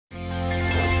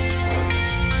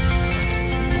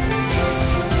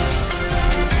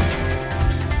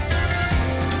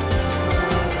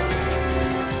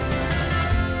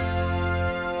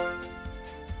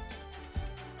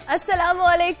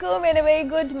अस्सलामुअलैकुम and very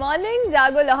good morning.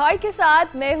 जागो लाहौर के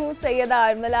साथ मैं हूँ सैयदा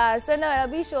अरमला हसन। और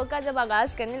अभी शो का जब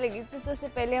आगाज़ करने लगी थी तो उससे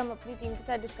पहले हम अपनी टीम के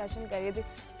साथ डिस्कशन कर रहे थे।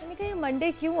 मैंने कहा ये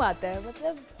मंडे क्यों आता है,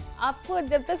 मतलब आपको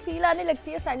जब तक फील आने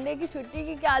लगती है संडे की छुट्टी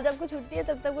की कि आज आपको छुट्टी है,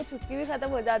 तब तक वो छुट्टी भी ख़त्म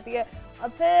हो जाती है और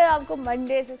फिर आपको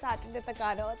मंडे से सैटरडे तक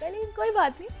आना होता है। लेकिन कोई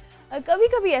बात नहीं, कभी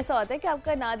कभी ऐसा होता है कि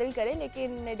आपका ना दिल करे,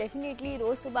 लेकिन डेफिनेटली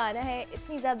रोज़ सुबह आना है,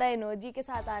 इतनी ज़्यादा एनर्जी के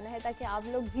साथ आना है ताकि आप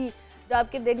लोग भी जो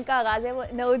आपके दिन का आगाज़ है वो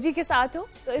एनर्जी के साथ हो।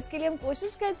 तो इसके लिए हम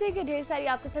कोशिश करते हैं कि ढेर सारी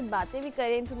आपके साथ बातें भी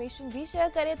करें, इन्फॉर्मेशन भी शेयर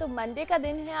करें। तो मंडे का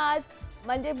दिन है आज,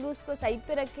 मंडे ब्लूज़ को साइड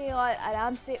पे रखें और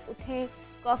आराम से उठें,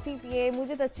 कॉफ़ी पिए।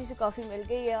 मुझे तो अच्छी सी कॉफ़ी मिल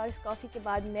गई है और इस कॉफ़ी के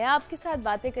बाद मैं आपके साथ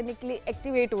बातें करने के लिए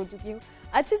एक्टिवेट हो चुकी हूँ।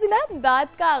 अच्छे से ना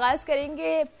बात का आगाज़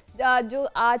करेंगे। जो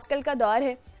आजकल का दौर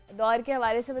है, दौर के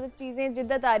हवाले से मतलब चीज़ें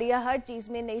जिद्दत आ रही है, हर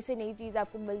चीज़ में नई से नई चीज़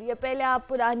आपको मिल रही है। पहले आप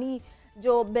पुरानी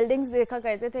जो बिल्डिंग्स देखा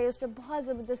करते थे उस पर बहुत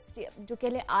ज़बरदस्त जो कह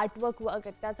लें आर्ट वर्क हुआ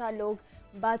करता था, लोग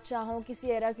बादशाहों किसी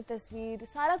एरा की तस्वीर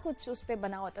सारा कुछ उस पर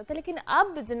बना होता था। लेकिन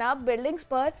अब जनाब बिल्डिंग्स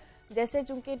पर जैसे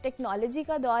चूँकि टेक्नोलॉजी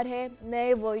का दौर है,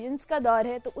 नए वर्जन्स का दौर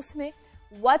है, तो उसमें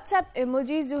व्हाट्सएप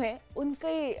इमोजीज जो हैं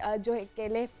उनके जो है कह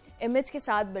लें इमेज के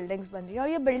साथ बिल्डिंग्स बन रही है। और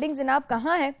ये बिल्डिंग जनाब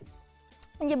कहाँ है?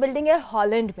 ये बिल्डिंग है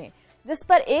हॉलैंड में, जिस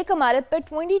पर एक इमारत पर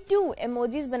 22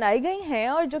 इमोजीज बनाई गई हैं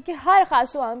और जो कि हर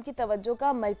खास आम की तवज्जो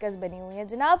का मरकज़ बनी हुई है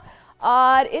जनाब।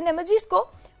 और इन इमोजीज को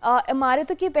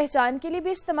इमारतों की पहचान के लिए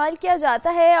भी इस्तेमाल किया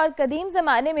जाता है। और कदीम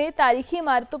ज़माने में तारीखी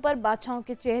इमारतों पर बादशाहों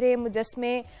के चेहरे,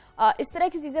 मुजस्मे, इस तरह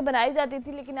की चीज़ें बनाई जाती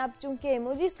थी। लेकिन अब चूँकि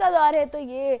इमोजीज का दौर है तो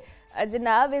ये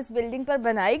जनाब इस बिल्डिंग पर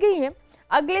बनाई गई हैं।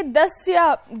 अगले 10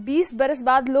 या 20 बरस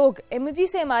बाद लोग इमोजी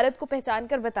से इमारत को पहचान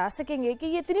कर बता सकेंगे कि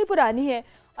ये इतनी पुरानी है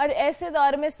और ऐसे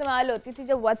दौर में इस्तेमाल होती थी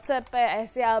जब व्हाट्सएप पर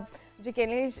ऐसे आप जो कह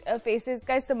लें फेसेस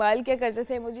का इस्तेमाल किया करते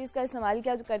थे, इमोजीज का इस्तेमाल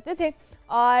किया जो करते थे।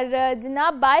 और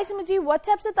जनाब 22 इमोजी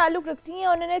व्हाट्सएप से ताल्लुक़ रखती हैं।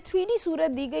 उन्होंने 3D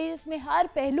सूरत दी गई जिसमें हर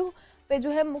पहलू पे जो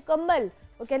है मुकम्मल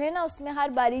वो कह लें ना उसमें हर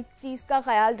बारीक चीज़ का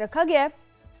ख्याल रखा गया है।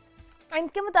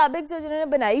 इनके मुताबिक जो जिन्होंने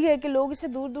बनाई है कि लोग इसे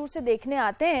दूर दूर से देखने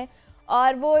आते हैं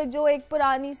और वो जो एक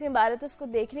पुरानी सी इमारत है उसको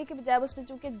देखने के बजाय उसमें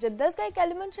चूँकि जद्दत का एक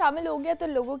एलिमेंट शामिल हो गया तो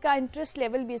लोगों का इंटरेस्ट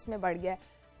लेवल भी इसमें बढ़ गया है।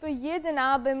 तो ये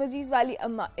जनाब इमोजीज वाली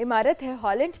इमारत है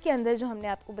हॉलैंड के अंदर जो हमने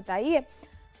आपको बताई है।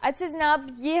 अच्छा जनाब,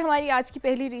 ये हमारी आज की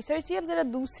पहली रिसर्च थी। अब ज़रा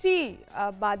दूसरी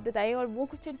बात बताएं और वो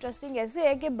कुछ इंटरेस्टिंग ऐसे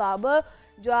है कि बाबर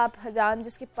जो आप हजाम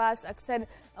जिसके पास अक्सर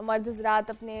मर्द हज़रात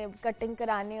अपने कटिंग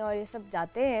कराने और ये सब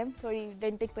जाते हैं थोड़ी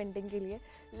डेंटिंग पेंटिंग के लिए,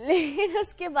 लेकिन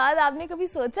उसके बाद आपने कभी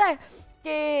सोचा है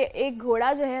कि एक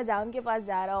घोड़ा जो है हजाम के पास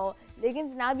जा रहा हो? लेकिन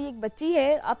जनाब ये एक बच्ची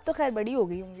है, अब तो खैर बड़ी हो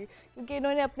गई होंगी क्योंकि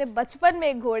इन्होंने अपने बचपन में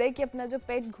एक घोड़े की अपना जो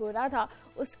पेट घोड़ा था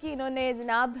उसकी इन्होंने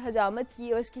जनाब हजामत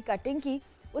की और उसकी कटिंग की।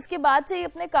 उसके बाद से ही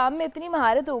अपने काम में इतनी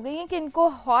महारत हो गई है कि इनको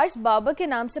हॉर्स बाबा के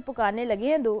नाम से पुकारने लगे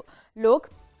हैं दो लोग।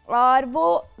 और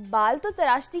वो बाल तो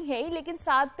तराशती हैं ही लेकिन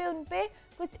साथ पे उन पे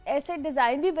कुछ ऐसे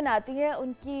डिज़ाइन भी बनाती हैं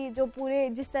उनकी जो पूरे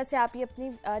जिस तरह से आप ये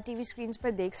अपनी टीवी स्क्रीन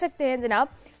पर देख सकते हैं जनाब।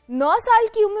 9 साल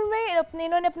की उम्र में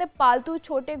इन्होंने अपने पालतू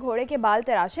छोटे घोड़े के बाल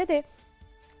तराशे थे।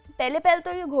 पहले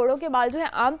तो ये घोड़ों के बाल जो है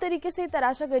आम तरीके से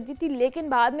तराशा करती थी, लेकिन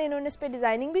बाद में इन्होंने इस पर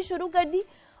डिज़ाइनिंग भी शुरू कर दी।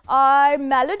 और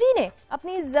मेलोडी ने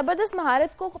अपनी ज़बरदस्त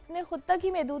महारत को अपने खुद तक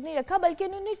ही महदूद नहीं रखा बल्कि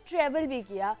इन्होंने ट्रैवल भी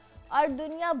किया और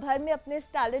दुनिया भर में अपने इस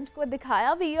टैलेंट को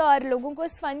दिखाया भी और लोगों को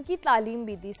इस फ़न की तालीम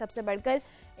भी दी। सबसे बढ़कर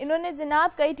इन्होंने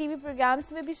जनाब कई टीवी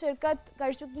प्रोग्राम्स में भी शिरकत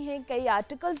कर चुकी हैं, कई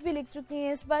आर्टिकल्स भी लिख चुकी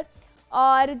हैं इस पर।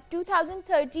 और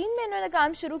 2013 में इन्होंने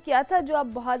काम शुरू किया था जो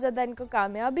अब बहुत ज़्यादा इनको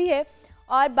कामयाबी है।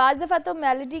 और बाज़ दफ़ा तो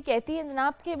मेलोडी कहती है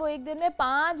जनाब कि वो एक दिन में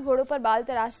 5 घोड़ों पर बाल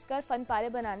तराश कर फ़न पारे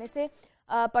बनाने से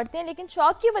पढ़ते हैं, लेकिन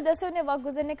शौक की वजह से उन्हें वक्त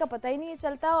गुजरने का पता ही नहीं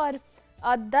चलता और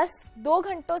 2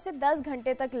 घंटों से 10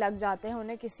 घंटे तक लग जाते हैं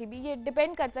उन्हें किसी भी, ये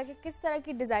डिपेंड करता है कि किस तरह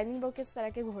की डिज़ाइनिंग वो किस तरह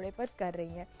के घोड़े पर कर रही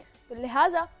हैं। तो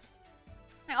लिहाजा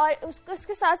और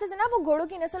उसके साथ साथ ना वो घोड़ों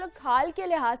की नस्ल और खाल के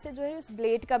लिहाज से जो है उस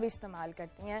ब्लेड का भी इस्तेमाल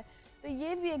करती हैं। तो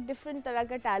ये भी एक डिफरेंट तरह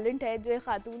का टैलेंट है जो एक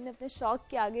खातून ने अपने शौक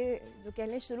के आगे जो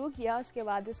कहने शुरू किया उसके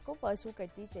बाद इसको परसू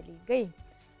करती चली गई।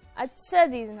 अच्छा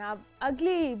जी जनाब,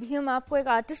 अगली भी हम आपको एक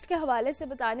आर्टिस्ट के हवाले से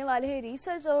बताने वाले हैं।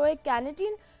 रिसर्च और एक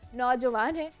कैनेडियन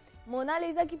नौजवान है।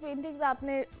 मोनालिसा की पेंटिंग्स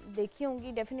आपने देखी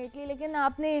होंगी डेफिनेटली, लेकिन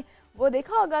आपने वो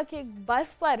देखा होगा कि एक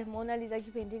बर्फ़ पर मोनालिसा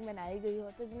की पेंटिंग बनाई गई हो।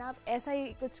 तो जनाब ऐसा ही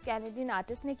कुछ कैनेडियन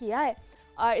आर्टिस्ट ने किया है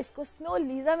और इसको स्नो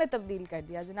लीज़ा में तब्दील कर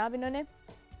दिया। जनाब इन्होंने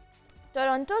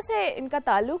टोरंटो से इनका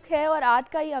ताल्लुक़ है और आर्ट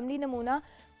का ये अमली नमूना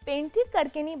पेंटिंग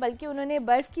करके नहीं बल्कि उन्होंने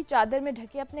बर्फ़ की चादर में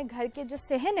ढके अपने घर के जो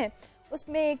सहन है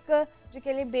उसमें एक जो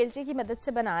कह लें बेलचे की मदद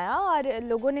से बनाया और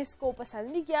लोगों ने इसको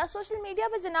पसंद भी किया। सोशल मीडिया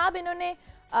पर जनाब इन्होंने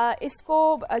इसको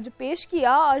जो पेश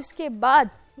किया और इसके बाद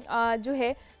जो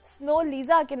है स्नो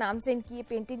लीज़ा के नाम से इनकी ये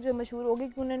पेंटिंग जो मशहूर हो गई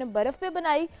कि उन्होंने बर्फ़ पे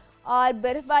बनाई और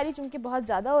बर्फ़बारी चूँकि बहुत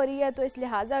ज़्यादा हो रही है तो इस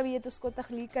लिहाजा भी है, तो उसको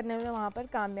तख्लीक करने में वहाँ पर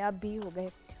कामयाब भी हो गए।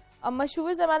 अब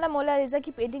मशहूर ज़माना मौला रिज़ा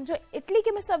की पेंटिंग जो इटली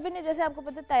के मुसव्विर ने जैसे आपको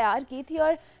पता तैयार की थी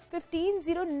और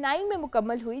 1509 में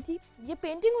मुकम्मल हुई थी। ये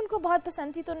पेंटिंग उनको बहुत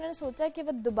पसंद थी तो उन्होंने सोचा कि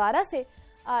वह दोबारा से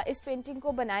इस पेंटिंग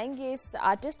को बनाएंगे इस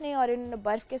आर्टिस्ट ने, और इन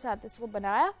बर्फ़ के साथ इसको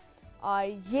बनाया। और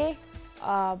ये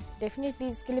डेफिनेटली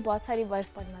इसके लिए बहुत सारी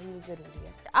बर्फ़ पड़ना भी ज़रूरी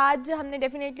है। आज हमने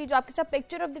डेफिनेटली जो आपके साथ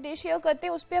picture of the day share करते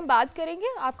हैं उस पर हम बात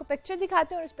करेंगे, आपको पिक्चर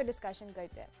दिखाते हैं और उस पर डिस्कशन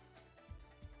करते हैं।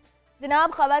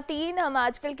 जनाब ख़वातीन, हम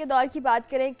आजकल के दौर की बात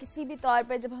करें किसी भी तौर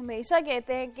पर, जब हमेशा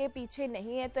कहते हैं कि पीछे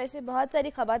नहीं है, तो ऐसे बहुत सारी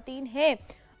ख़वातीन हैं।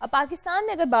 अब पाकिस्तान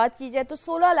में अगर बात की जाए तो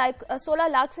 16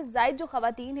 लाख से ज़ायद जो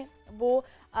ख़वातीन हैं वो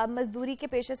मज़दूरी के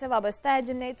पेशे से वाबस्ता है,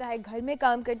 जिन्हें चाहे घर में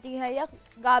काम करती हैं या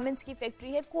गारमेंट्स की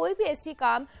फैक्ट्री है, कोई भी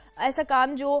ऐसा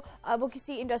काम जो वो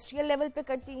किसी इंडस्ट्रियल लेवल पे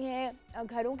करती हैं,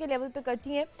 घरों के लेवल पे करती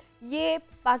हैं, ये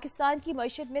पाकिस्तान की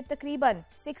मईशत में तकरीबन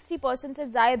 60% से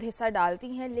ज़ायद हिस्सा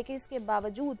डालती हैं। लेकिन इसके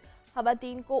बावजूद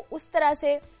ख़वातीन को उस तरह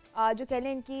से जो कह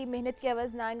लें इनकी मेहनत के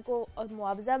अवज़ ना इनको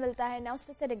मुआवजा मिलता है, ना उस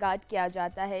तरह से रिगार्ड किया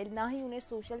जाता है, ना ही उन्हें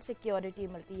सोशल सिक्योरिटी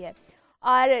मिलती है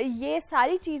और ये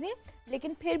सारी चीज़ें।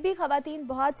 लेकिन फिर भी ख़वातीन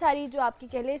बहुत सारी जो आपकी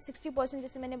कह लें 60%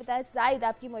 जैसे मैंने बताया ज़ायद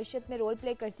आपकी मईशत में रोल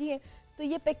प्ले करती हैं। तो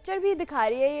ये पिक्चर भी दिखा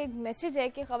रही है, ये मैसेज है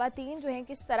कि ख़वातीन जो हैं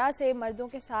किस तरह से मर्दों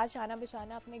के साथ शाना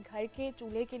बशाना अपने घर के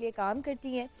चूल्हे के लिए काम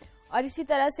करती हैं। और इसी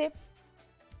तरह से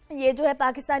ये जो है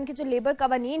पाकिस्तान के जो लेबर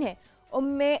कवानीन है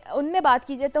उनमें बात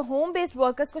की जाए तो होम बेस्ड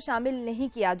वर्कर्स को शामिल नहीं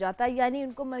किया जाता, यानी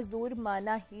उनको मजदूर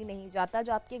माना ही नहीं जाता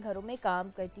जो आपके घरों में काम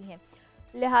करती हैं।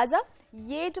 लिहाजा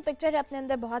ये जो पिक्चर है अपने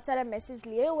अंदर बहुत सारा मैसेज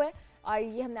लिए हुए है और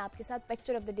ये हमने आपके साथ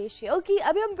picture of the day share की।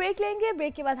 अभी हम ब्रेक लेंगे,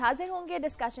 ब्रेक के बाद हाजिर होंगे,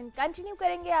 डिस्कशन कंटिन्यू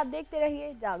करेंगे। आप देखते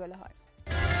रहिए जागो लाहौर।